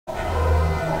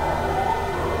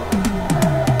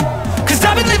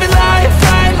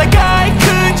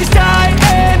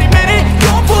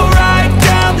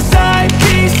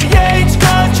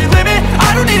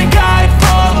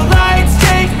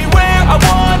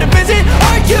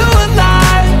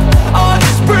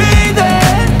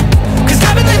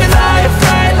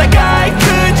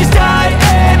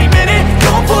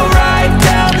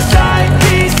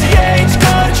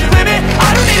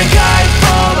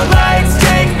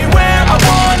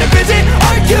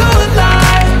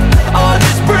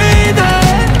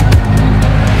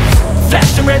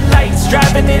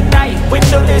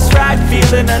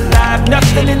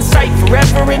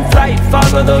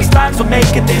follow those lines, we'll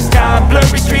make it this time.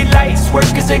 Blurry street lights work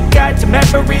as a guide to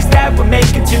memories that we're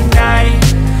making tonight.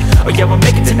 Oh yeah, we'll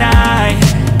make it tonight.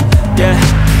 Yeah,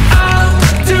 I'll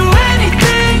do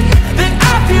anything that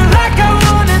I feel like I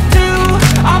wanna do.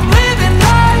 I'm living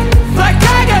life like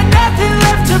I got nothing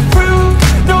left to prove.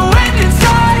 No end in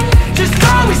sight, just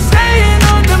always staying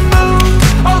on the move.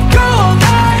 I'll go all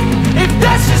night if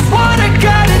that's just what I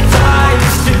gotta do.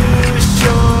 Life's too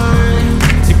short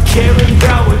to care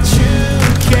about what you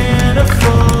can't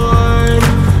afford.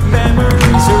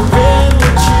 Memories are in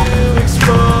what you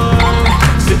explore,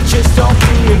 so just don't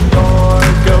be ignored.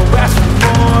 Go ask for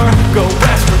more, go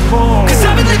ask for more. Cause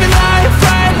I've been living life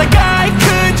right like I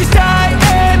could just die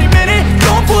any minute.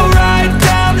 Going for a ride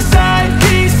down the side,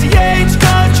 PCH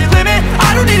country limit.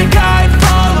 I don't need a guide,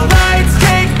 follow lights,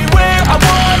 take me where I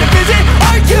wanna visit.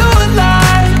 Are you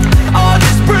alive? Or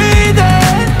just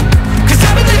breathing? Cause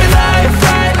I've been living life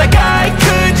right like I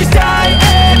could just die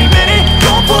any minute.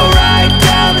 Going for a ride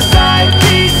down the side,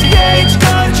 PCH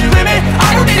country limit.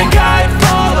 I don't need a guide,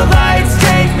 follow lights,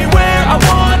 take me where I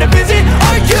wanna visit.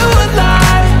 Are you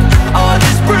alive? Or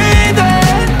just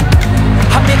breathing?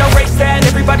 I'm in a race that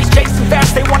everybody's chasing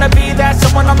fast. They wanna be that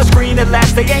someone on the screen at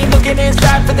last. They ain't looking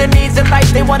inside for their needs in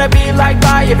life. They wanna be liked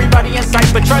by everybody in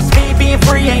sight. But trust me, being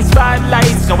free ain't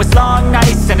spotlights. No, it's long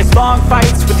nights and it's long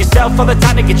fights with yourself all the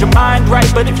time to get your mind right.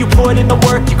 But if you put in the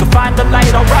work, you can find the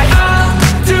light, alright. I'll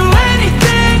do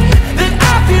anything that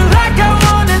I feel like I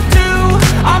wanna do.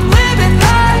 I'm living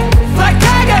life like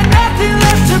I got nothing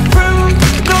left to prove.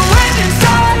 No end in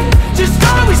sight, just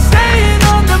always staying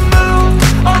on the move.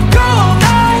 I'll go all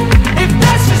night if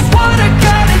that's just what I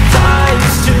gotta do.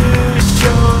 Life's too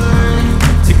short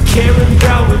to care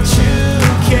about what you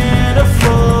can't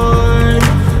afford.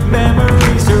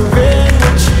 Memories are in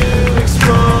what you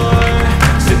explore,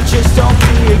 so just don't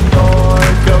be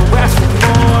ignored. Go ask for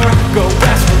more, go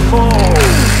ask for more.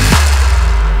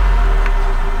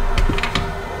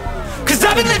 Cause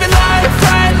I've been living life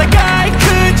right like I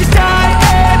could just die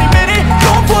any minute.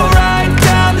 Going for a ride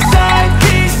down the side,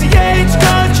 PCH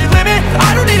country limit.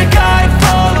 I don't need a guide,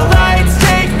 follow lights,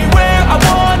 take me where I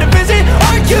wanna visit.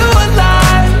 Are you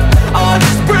alive? Or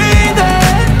just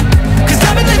breathing? Cause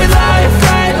I've been living life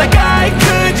right like I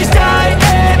could just die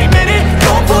any minute.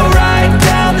 Going for a ride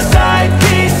down the side,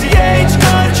 PCH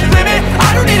country limit.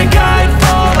 I don't need a guide,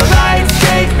 follow lights,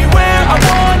 take me where I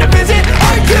wanna visit.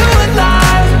 Are you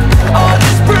alive? Or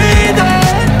just breathing?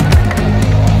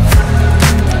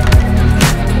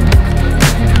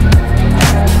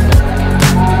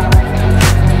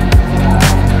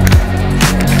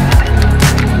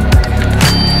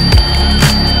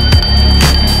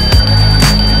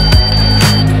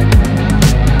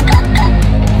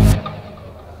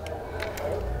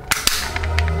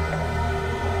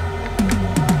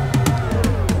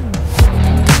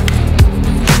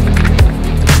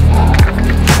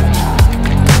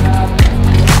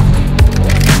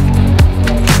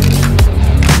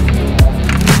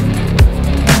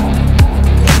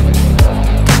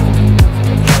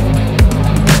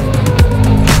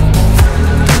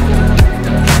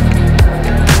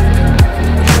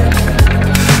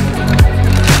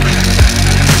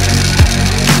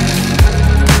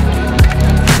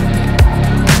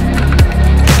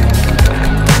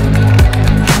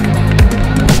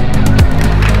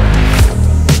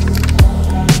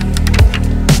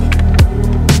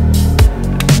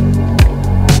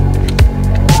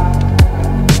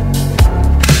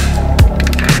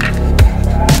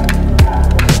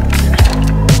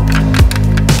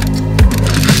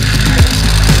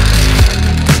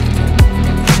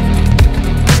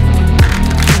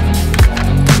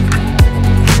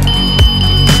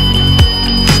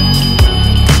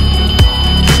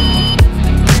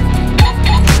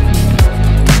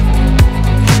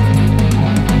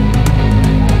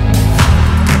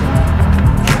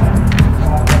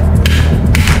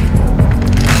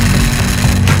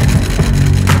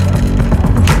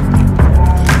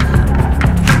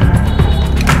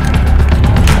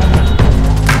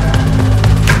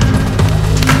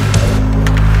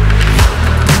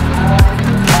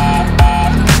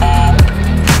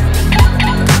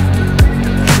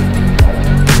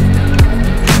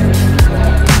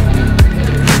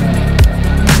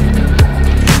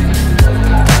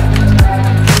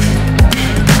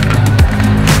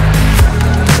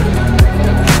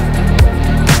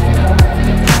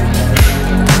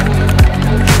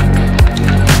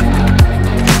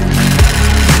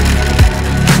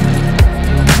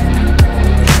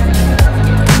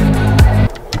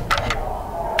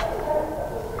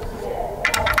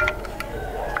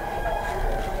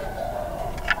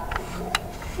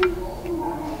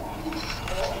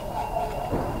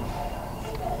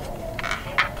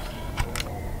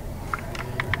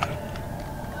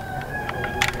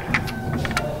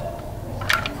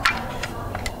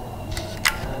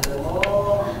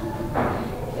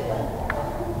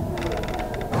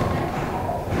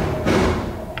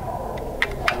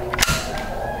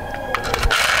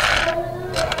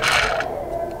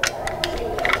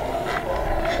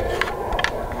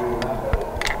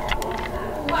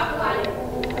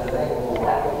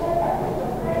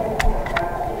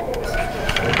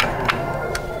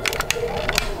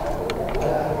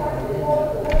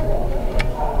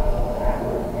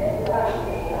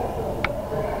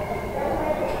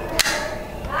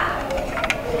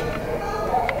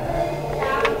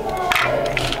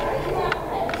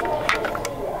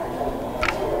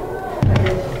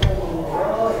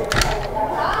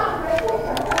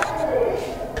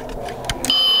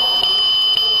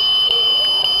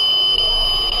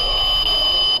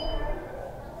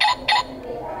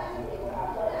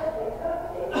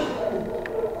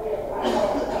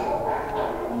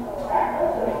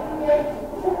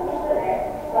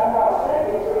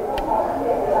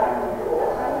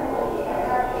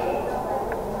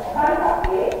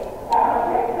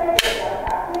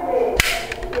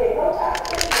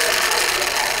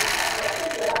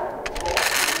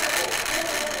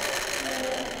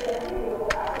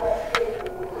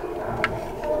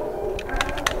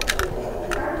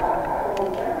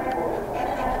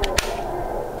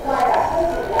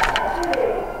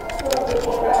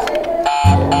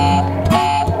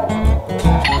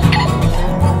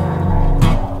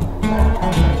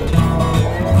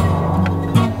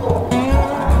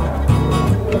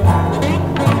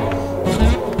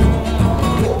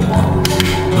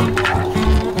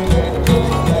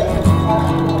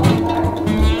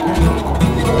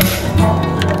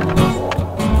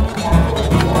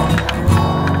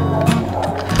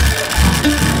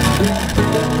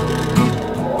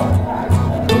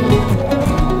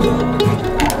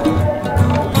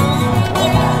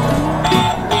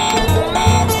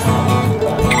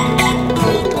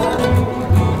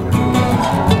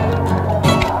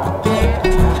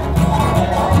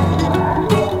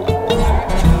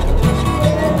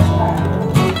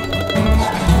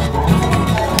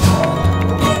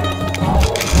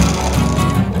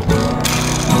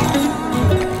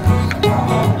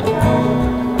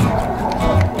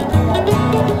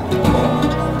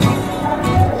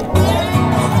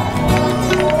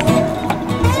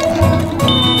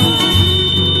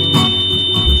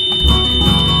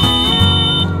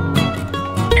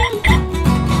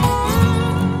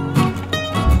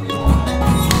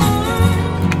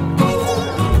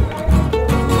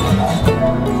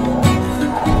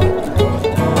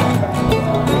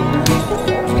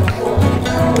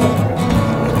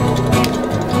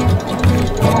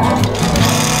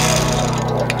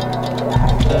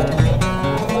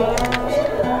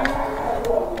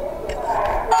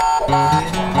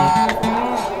 Bye.